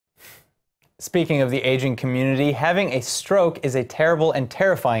Speaking of the aging community, having a stroke is a terrible and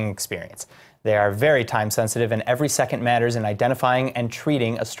terrifying experience. They are very time sensitive and every second matters in identifying and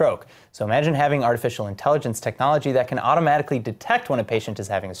treating a stroke. So imagine having artificial intelligence technology that can automatically detect when a patient is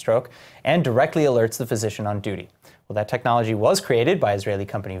having a stroke and directly alerts the physician on duty. Well, that technology was created by Israeli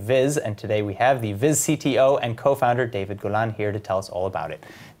company Viz, and today we have the Viz CTO and co-founder David Golan here to tell us all about it.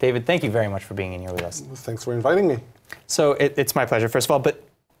 David, thank you very much for being in here with us. Thanks for inviting me. So it's my pleasure, first of all, but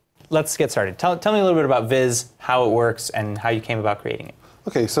let's get started. Tell me a little bit about Viz, how it works, and how you came about creating it.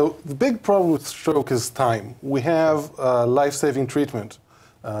 Okay, so the big problem with stroke is time. We have life-saving treatment,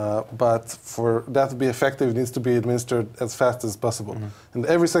 but for that to be effective, it needs to be administered as fast as possible. And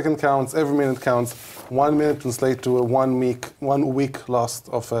every second counts, every minute counts. 1 minute translates to a one week loss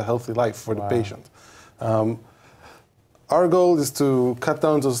of a healthy life for the patient. Our goal is to cut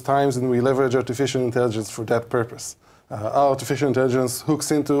down those times, and we leverage artificial intelligence for that purpose. Our artificial intelligence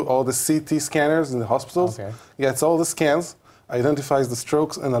hooks into all the CT scanners in the hospitals, gets all the scans, identifies the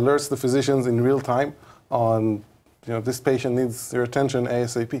strokes, and alerts the physicians in real time on, this patient needs your attention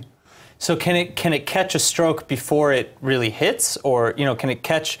ASAP. So can it catch a stroke before it really hits, or can it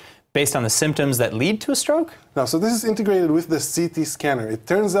catch based on the symptoms that lead to a stroke? No, so this is integrated with the CT scanner. It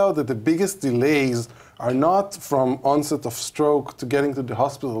turns out that the biggest delays are not from onset of stroke to getting to the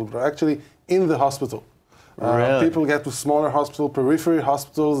hospital, but actually in the hospital. Really? People get to smaller hospitals, periphery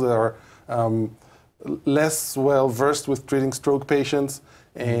hospitals that are less well versed with treating stroke patients,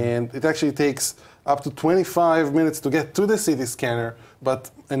 and it actually takes up to 25 minutes to get to the CT scanner, but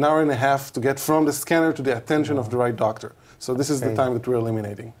an hour and a half to get from the scanner to the attention of the right doctor. So this is the time that we're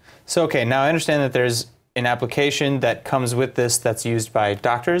eliminating. So okay, now I understand that there's an application that comes with this that's used by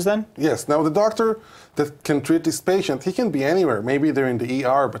doctors then? Yes. Now the doctor that can treat this patient, he can be anywhere. Maybe they're in the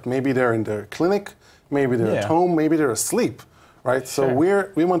ER, but maybe they're in their clinic, maybe they're at home, maybe they're asleep. Right, so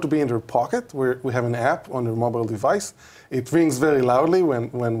we want to be in their pocket. We have an app on their mobile device. It rings very loudly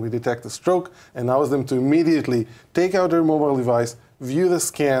when we detect a stroke and allows them to immediately take out their mobile device, view the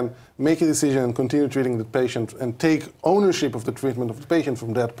scan, make a decision, and continue treating the patient and take ownership of the treatment of the patient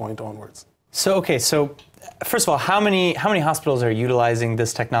from that point onwards. So okay, so first of all, how many hospitals are utilizing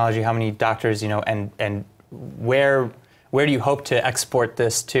this technology? How many doctors, and where do you hope to export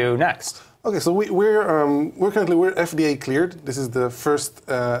this to next? Okay, so we're currently FDA cleared. This is the first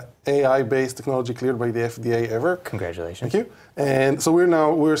AI-based technology cleared by the FDA ever. Congratulations. Thank you. And so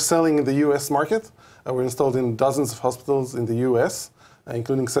we're selling in the U.S. market. We're installed in dozens of hospitals in the U.S.,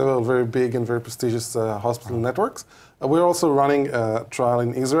 including several very big and very prestigious hospital networks. We're also running a trial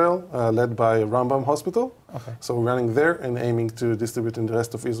in Israel, led by Rambam Hospital. Okay. So we're running there and aiming to distribute in the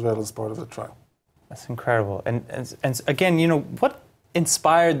rest of Israel as part of the trial. That's incredible. And again, what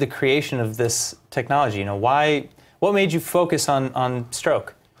inspired the creation of this technology? What made you focus on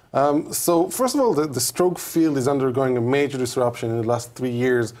stroke? So first of all, the stroke field is undergoing a major disruption in the last 3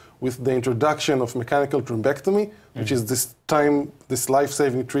 years with the introduction of mechanical thrombectomy, which is this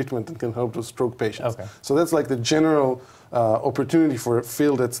life-saving treatment that can help those stroke patients. Okay. So that's like the general opportunity for a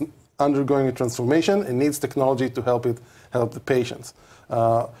field that's undergoing a transformation and needs technology to help the patients.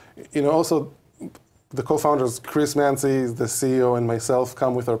 Also, the co-founders, Chris Mancy, the CEO, and myself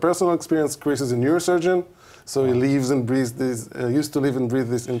come with our personal experience. Chris is a neurosurgeon, so he lives and breathes this, used to live and breathe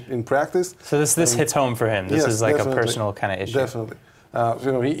this in practice. So this hits home for him. This is like a personal kind of issue. Definitely.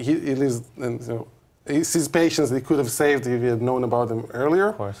 He lives, and he sees patients that he could have saved if he had known about them earlier.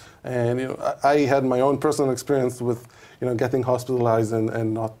 Of course. And I had my own personal experience with getting hospitalized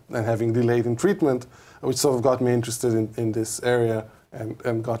and having delayed in treatment, which sort of got me interested in this area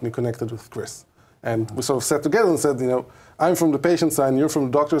and got me connected with Chris. And we sort of sat together and said, I'm from the patient side and you're from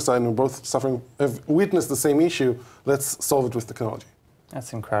the doctor's side, and we're both have witnessed the same issue. Let's solve it with technology.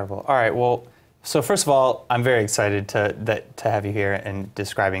 That's incredible. All right, well, so first of all, I'm very excited to have you here and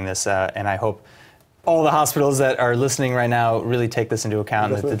describing this, and I hope all the hospitals that are listening right now really take this into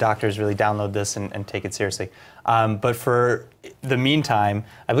account, and that the doctors really download this and take it seriously. But for the meantime,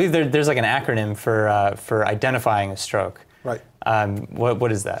 I believe there's like an acronym for identifying a stroke. Right.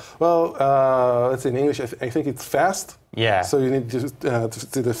 What is that? Well, let's say in English, I think it's FAST. Yeah. So you need to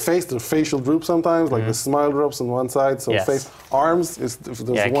see the face, the facial droop sometimes, like the smile drops on one side. So face, arms, if there's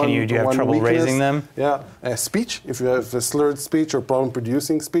do you have trouble raising them? Yeah. Speech, if you have a slurred speech or problem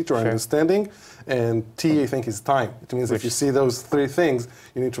producing speech or understanding. And T, I think, is time. It means if you see those three things,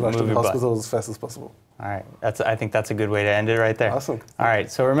 you need to rush to the hospital as fast as possible. All right. I think that's a good way to end it right there. Awesome. All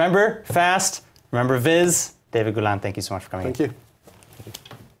right. So remember, FAST, remember Viz. David Golan, thank you so much for coming in. Thank you.